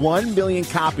away 1 million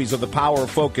copies of The Power of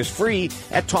Focus free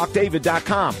at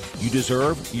TalkDavid.com. You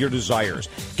deserve your desires.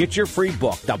 Get your free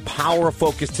book, The Power of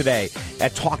Focus, today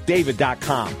at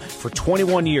TalkDavid.com. For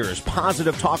 21 years,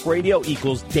 Positive Talk Radio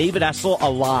equals David Essel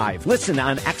alive. Listen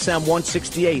on XM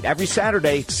 168 every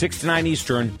Saturday, 6 to 9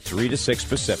 Eastern, 3 to 6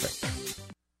 Pacific.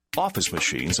 Office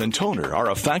machines and toner are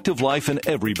a fact of life in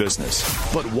every business.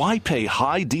 But why pay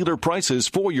high dealer prices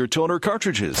for your toner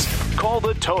cartridges? Call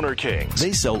the Toner Kings.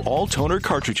 They sell all toner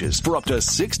cartridges for up to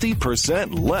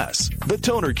 60% less. The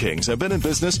Toner Kings have been in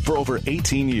business for over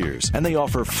 18 years, and they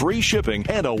offer free shipping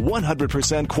and a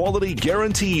 100% quality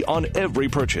guarantee on every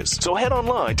purchase. So head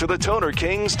online to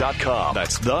thetonerkings.com.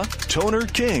 That's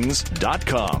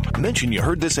thetonerkings.com. Mention you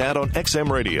heard this ad on XM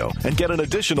Radio and get an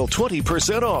additional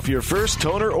 20% off your first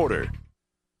toner order.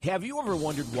 Have you ever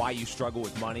wondered why you struggle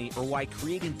with money, or why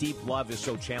creating deep love is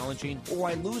so challenging, or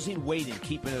why losing weight and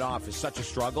keeping it off is such a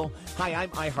struggle? Hi, I'm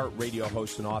iHeartRadio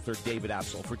host and author David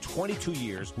Essel. For 22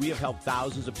 years, we have helped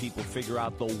thousands of people figure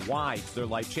out the why to their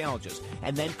life challenges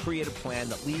and then create a plan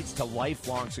that leads to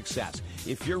lifelong success.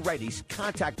 If you're ready,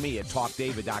 contact me at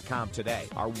TalkDavid.com today.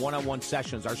 Our one-on-one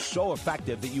sessions are so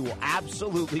effective that you will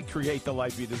absolutely create the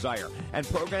life you desire. And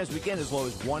programs begin as low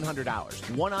as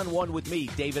 $100. One-on-one with me,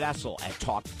 David Essel, at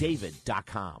TalkDavid.com.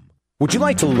 Would you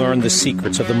like to learn the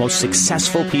secrets of the most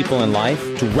successful people in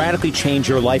life to radically change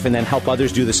your life and then help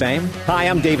others do the same? Hi,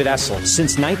 I'm David Essel.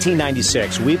 Since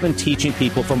 1996, we've been teaching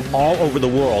people from all over the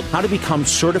world how to become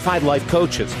certified life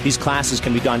coaches. These classes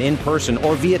can be done in person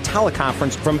or via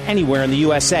teleconference from anywhere in the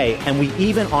USA, and we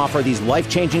even offer these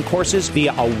life-changing courses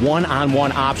via a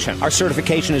one-on-one option. Our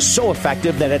certification is so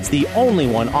effective that it's the only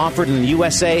one offered in the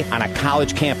USA on a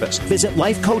college campus. Visit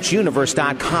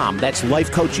lifecoachuniverse.com. That's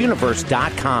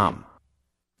lifecoachuniverse.com.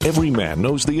 Every man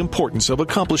knows the importance of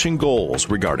accomplishing goals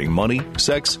regarding money,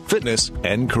 sex, fitness,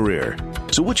 and career.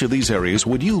 So which of these areas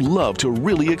would you love to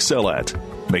really excel at?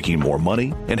 Making more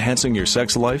money, enhancing your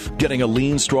sex life, getting a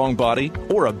lean, strong body,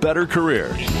 or a better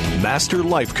career? Master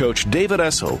Life Coach David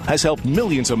Essel has helped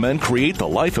millions of men create the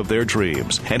life of their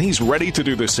dreams, and he's ready to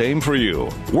do the same for you.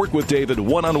 Work with David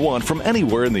one-on-one from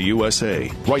anywhere in the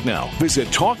USA. Right now, visit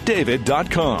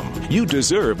TalkDavid.com. You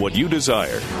deserve what you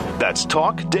desire. That's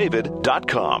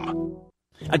TalkDavid.com.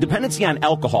 A dependency on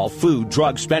alcohol, food,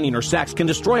 drugs, spending, or sex can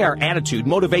destroy our attitude,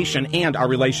 motivation, and our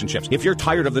relationships. If you're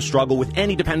tired of the struggle with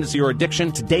any dependency or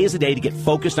addiction, today is the day to get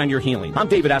focused on your healing. I'm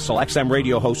David Essel, XM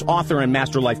Radio host, author, and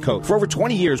master life coach. For over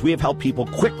 20 years, we have helped people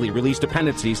quickly release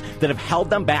dependencies that have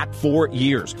held them back for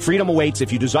years. Freedom awaits.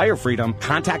 If you desire freedom,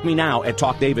 contact me now at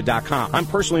TalkDavid.com. I'm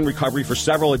personally in recovery for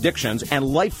several addictions, and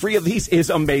life free of these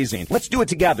is amazing. Let's do it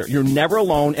together. You're never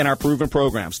alone in our proven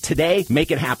programs. Today,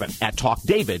 make it happen at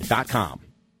TalkDavid.com.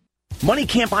 Money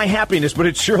can't buy happiness, but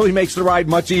it surely makes the ride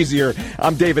much easier.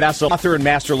 I'm David Essel, author and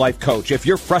master life coach. If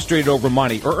you're frustrated over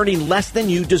money or earning less than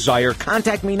you desire,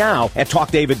 contact me now at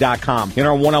TalkDavid.com. In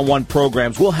our one-on-one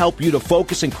programs, we'll help you to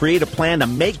focus and create a plan to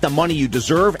make the money you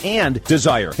deserve and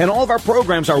desire. And all of our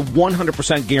programs are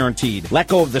 100% guaranteed. Let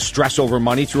go of the stress over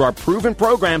money through our proven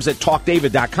programs at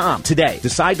TalkDavid.com. Today,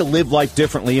 decide to live life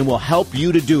differently, and we'll help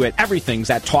you to do it. Everything's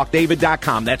at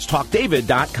TalkDavid.com. That's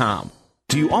TalkDavid.com.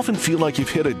 Do you often feel like you've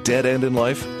hit a dead end in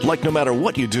life? Like no matter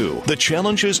what you do, the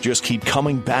challenges just keep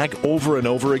coming back over and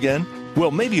over again? Well,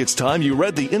 maybe it's time you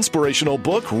read the inspirational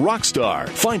book Rockstar,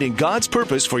 Finding God's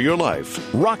Purpose for Your Life.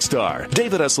 Rockstar,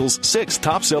 David Essel's 6th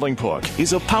top-selling book,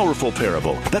 is a powerful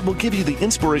parable that will give you the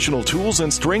inspirational tools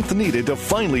and strength needed to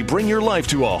finally bring your life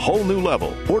to a whole new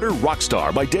level. Order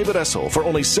Rockstar by David Essel for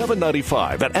only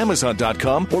 $7.95 at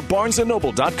Amazon.com or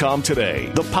BarnesandNoble.com today.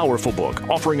 The powerful book,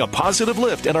 offering a positive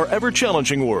lift in our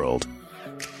ever-challenging world.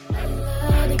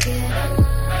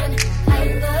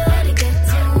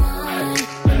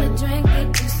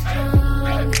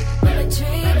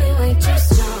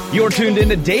 You're tuned in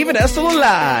to David Essel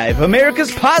Live, America's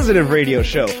positive radio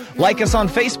show. Like us on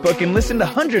Facebook and listen to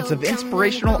hundreds of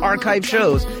inspirational archive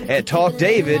shows at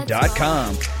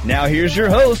TalkDavid.com. Now here's your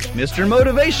host, Mr.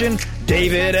 Motivation,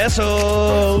 David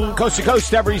Essel. Coast to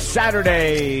coast every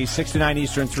Saturday, 6 to 9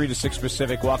 Eastern, 3 to 6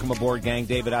 Pacific. Welcome aboard, gang.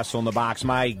 David Essel in the box.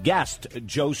 My guest,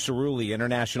 Joe Cerulli,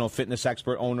 international fitness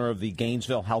expert, owner of the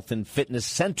Gainesville Health and Fitness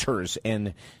Centers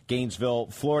in Gainesville,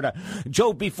 Florida.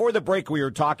 Joe, before the break, we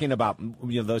were talking about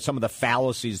some of the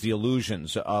fallacies, the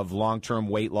illusions of long-term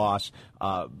weight loss.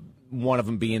 One of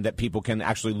them being that people can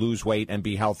actually lose weight and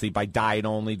be healthy by diet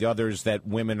only. The others that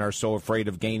women are so afraid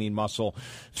of gaining muscle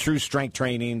through strength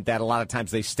training that a lot of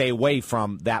times they stay away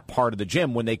from that part of the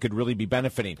gym when they could really be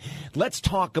benefiting. Let's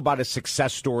talk about a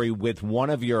success story with one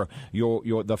of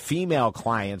the female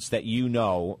clients that you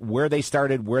know, where they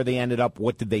started, where they ended up,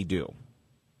 what did they do?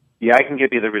 Yeah, I can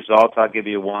give you the results. I'll give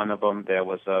you one of them that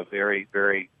was a very,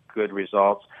 very good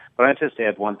results. But I just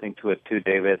add one thing to it too,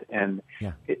 David. And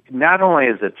not only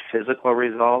is it physical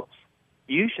results,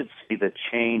 you should see the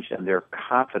change in their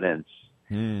confidence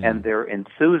and their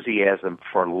enthusiasm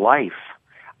for life.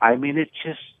 I mean, it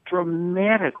just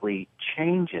dramatically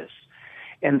changes.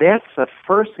 And that's the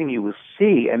first thing you will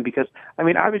see. And because, I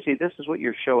mean, obviously this is what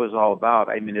your show is all about.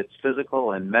 I mean, it's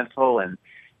physical and mental, and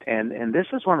this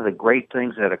is one of the great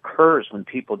things that occurs when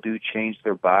people do change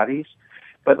their bodies.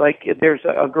 But like, there's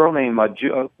a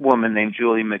woman named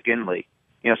Julie McGinley.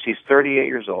 You know, she's 38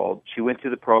 years old. She went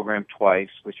through the program twice,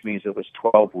 which means it was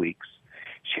 12 weeks.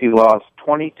 She lost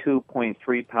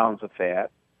 22.3 pounds of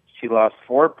fat. She lost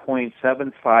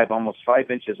 4.75, almost 5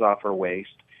 inches off her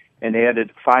waist, and added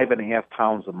 5.5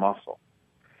 pounds of muscle.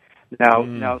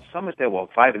 Now, some would say, well,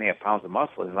 5.5 pounds of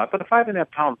muscle is not, but a 5.5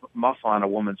 pounds of muscle on a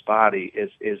woman's body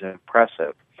is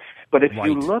impressive. But if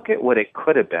you look at what it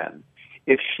could have been,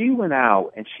 if she went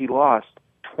out and she lost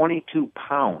 22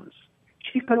 pounds,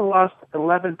 she could have lost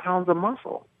 11 pounds of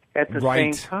muscle at the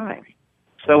same time.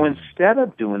 So instead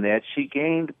of doing that, she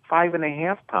gained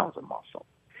 5.5 pounds of muscle.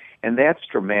 And that's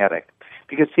dramatic.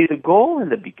 Because, see, the goal in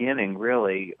the beginning,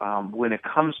 really, when it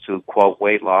comes to, quote,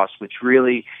 weight loss, which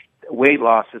really, weight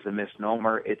loss is a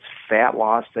misnomer. It's fat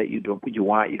loss that you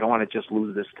want. You don't want to just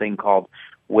lose this thing called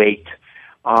weight.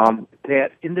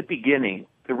 That in the beginning,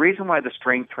 the reason why the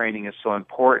strength training is so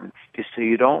important is so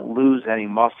you don't lose any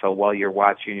muscle while you're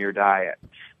watching your diet.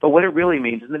 But what it really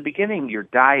means, in the beginning, your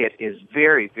diet is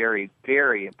very, very,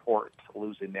 very important to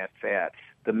losing that fat.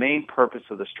 The main purpose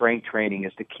of the strength training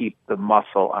is to keep the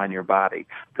muscle on your body.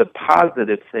 The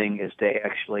positive thing is to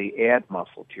actually add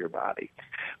muscle to your body.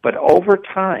 But over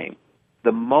time,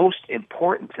 the most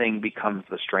important thing becomes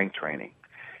the strength training,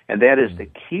 and that is to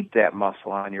keep that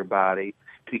muscle on your body,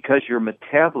 because your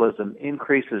metabolism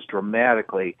increases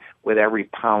dramatically with every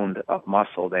pound of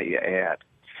muscle that you add.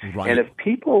 Right. And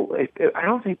I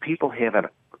don't think people have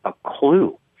a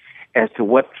clue as to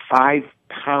what 5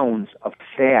 pounds of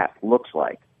fat looks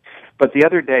like. But the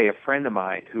other day, a friend of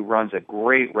mine who runs a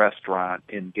great restaurant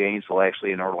in Gainesville,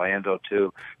 actually in Orlando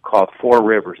too, called Four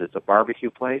Rivers, it's a barbecue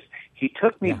place, he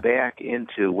took me back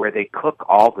into where they cook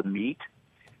all the meat.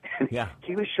 And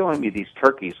he was showing me these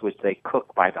turkeys, which they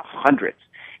cook by the hundreds.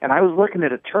 And I was looking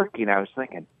at a turkey, and I was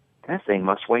thinking, that thing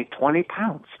must weigh 20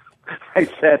 pounds. I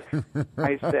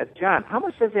said, John, how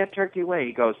much does that turkey weigh?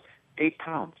 He goes, 8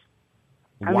 pounds.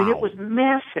 I mean, it was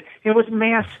massive. It was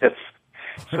massive.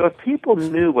 So if people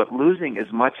knew what losing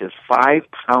as much as 5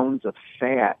 pounds of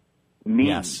fat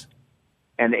means,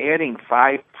 and adding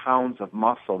 5 pounds of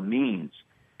muscle means,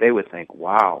 they would think,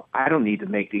 wow, I don't need to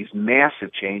make these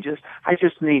massive changes. I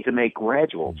just need to make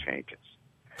gradual changes.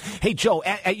 Hey, Joe,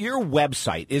 at your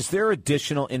website, is there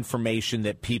additional information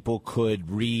that people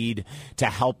could read to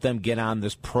help them get on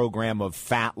this program of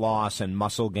fat loss and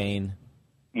muscle gain?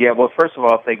 Yeah, well, first of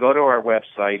all, if they go to our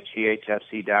website,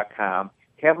 ghfc.com,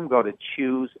 have them go to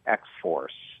Choose X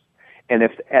Force. And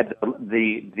if at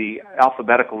the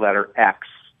alphabetical letter X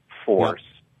Force,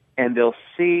 and they'll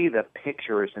see the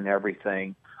pictures and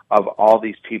everything of all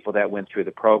these people that went through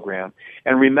the program.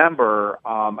 And remember,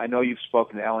 I know you've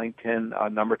spoken to Ellington a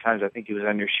number of times. I think he was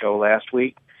on your show last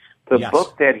week. The Yes.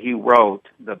 book that he wrote,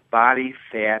 The Body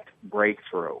Fat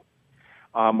Breakthrough,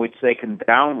 which they can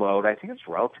download. I think it's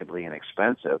relatively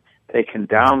inexpensive. They can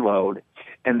download,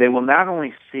 and they will not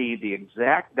only see the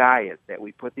exact diets that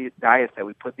we put these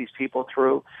people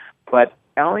through, but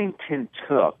Ellington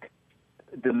took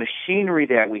the machinery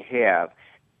that we have,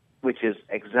 which is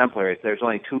exemplary. There's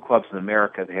only 2 clubs in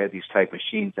America that have these type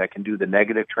machines that can do the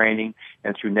negative training,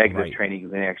 and through negative training you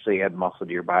can actually add muscle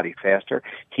to your body faster.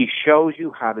 He shows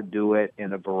you how to do it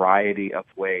in a variety of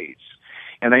ways.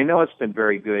 And I know it's been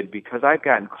very good because I've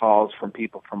gotten calls from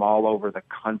people from all over the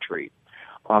country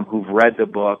who've read the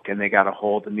book, and they got a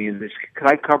hold of me and they said, could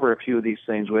I cover a few of these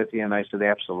things with you? And I said,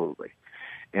 absolutely.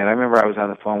 And I remember I was on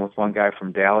the phone with one guy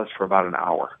from Dallas for about an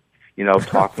hour,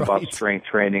 talking about strength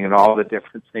training and all the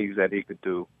different things that he could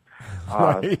do.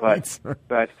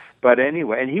 But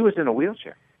anyway, and he was in a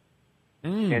wheelchair.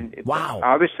 And wow.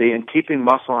 Obviously, and keeping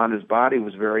muscle on his body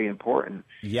was very important,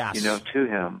 yes. To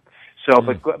him. So,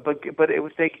 but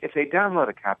if they download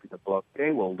a copy of the book,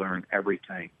 they will learn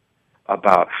everything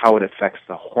about how it affects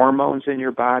the hormones in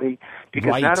your body.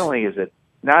 Because not only does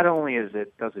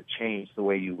it change the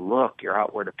way you look, your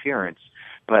outward appearance,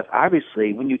 but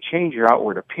obviously when you change your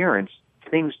outward appearance,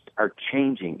 things are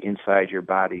changing inside your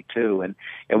body too. And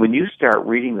when you start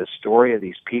reading the story of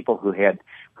these people who have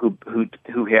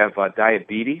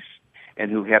diabetes and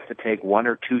who have to take 1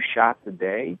 or 2 shots a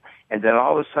day, and then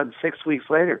all of a sudden 6 weeks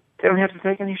later they don't have to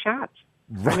take any shots.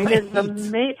 Right. I mean, it's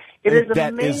amazing. It is amazing.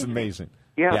 That is amazing.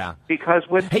 Yeah, because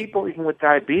what people even with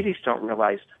diabetes don't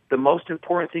realize, the most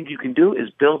important thing you can do is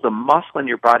build the muscle in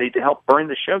your body to help burn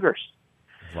the sugars.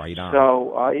 Right on.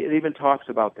 So it even talks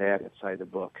about that inside the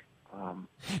book.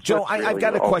 Joe, really I've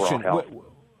got a question. health.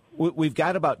 We've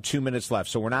got about 2 minutes left,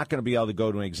 so we're not going to be able to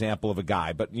go to an example of a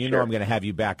guy, but you know I'm going to have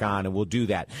you back on, and we'll do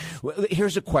that.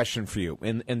 Here's a question for you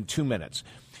in 2 minutes.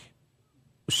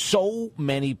 So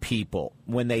many people,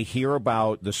 when they hear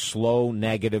about the slow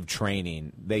negative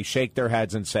training, they shake their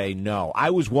heads and say, no. I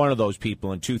was one of those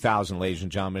people in 2000, ladies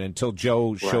and gentlemen, until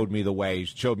Joe showed me the way,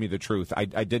 showed me the truth. I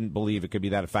didn't believe it could be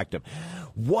that effective.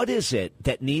 What is it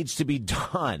that needs to be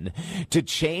done to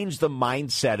change the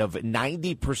mindset of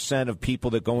 90% of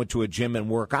people that go into a gym and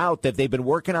work out, that they've been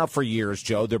working out for years,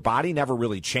 Joe? Their body never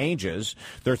really changes.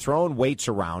 They're throwing weights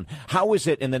around. How is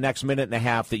it in the next minute and a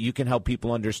half that you can help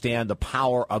people understand the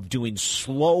power of doing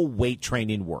slow weight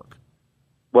training work?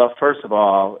 Well, first of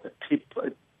all,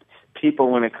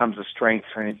 people when it comes to strength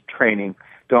training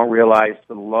don't realize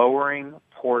the lowering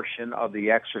portion of the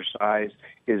exercise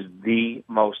is the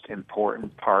most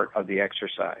important part of the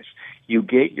exercise. You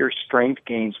get your strength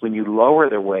gains when you lower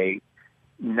the weight,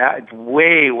 not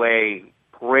way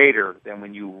greater than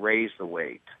when you raise the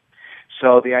weight.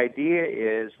 So the idea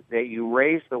is that you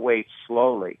raise the weight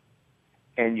slowly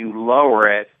and you lower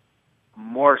it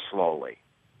more slowly,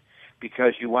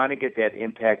 because you want to get that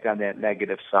impact on that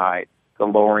negative side, the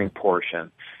lowering portion.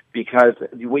 Because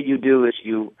what you do is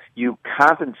you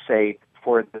compensate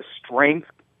for the strength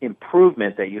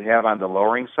improvement that you have on the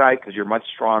lowering side, because you're much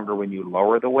stronger when you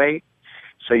lower the weight.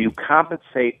 So you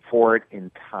compensate for it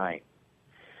in time.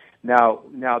 Now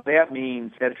that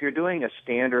means that if you're doing a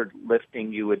standard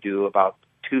lifting, you would do about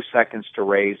 2 seconds to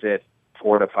raise it,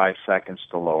 4 to 5 seconds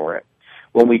to lower it.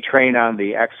 When we train on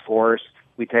the X-Force,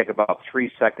 we take about 3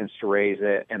 seconds to raise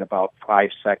it and about 5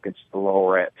 seconds to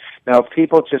lower it. Now, if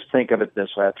people just think of it this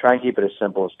way, I'll try and keep it as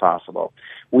simple as possible.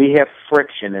 We have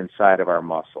friction inside of our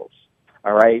muscles,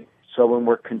 all right? So when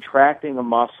we're contracting a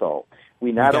muscle,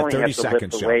 we not only have to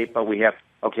lift the weight, but we have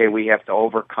to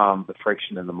overcome the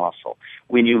friction in the muscle.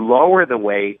 When you lower the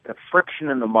weight, the friction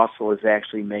in the muscle is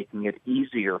actually making it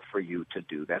easier for you to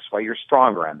do. That's why you're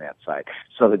stronger on that side.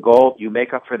 So the goal, you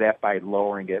make up for that by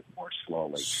lowering it more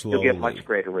slowly. You'll get much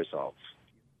greater results.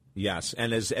 Yes,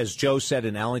 and as Joe said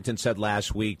and Ellington said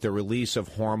last week, the release of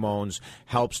hormones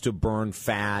helps to burn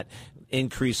fat,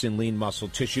 increase in lean muscle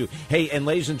tissue. Hey, and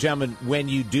ladies and gentlemen, when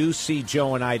you do see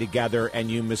Joe and I together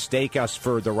and you mistake us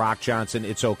for The Rock Johnson,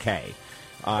 it's okay.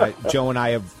 Joe and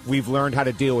I we've learned how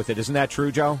to deal with it. Isn't that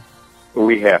true, Joe?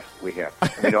 We have. We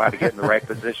know how to get in the right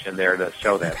position there to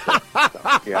show that.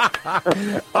 So,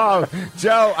 yeah. Oh,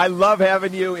 Joe, I love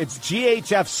having you. It's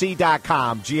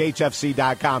GHFC.com,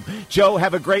 GHFC.com. Joe,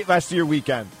 have a great rest of your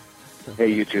weekend. Hey,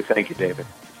 you too. Thank you, David.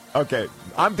 Okay.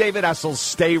 I'm David Essel.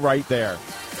 Stay right there.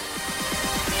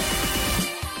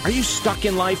 Are you stuck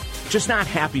in life? Just not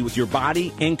happy with your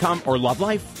body, income, or love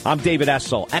life? I'm David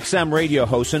Essel, XM radio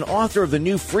host and author of the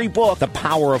new free book, The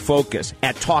Power of Focus,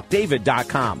 at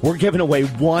TalkDavid.com. We're giving away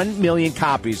 1 million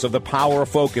copies of The Power of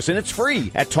Focus, and it's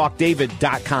free at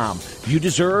TalkDavid.com. You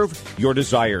deserve your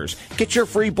desires. Get your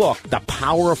free book, The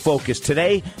Power of Focus,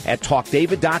 today at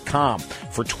TalkDavid.com.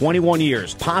 For 21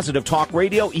 years, Positive Talk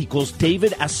Radio equals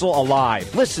David Essel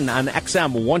Alive. Listen on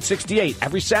XM 168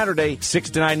 every Saturday, 6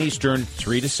 to 9 Eastern,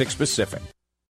 3 to 6 Pacific.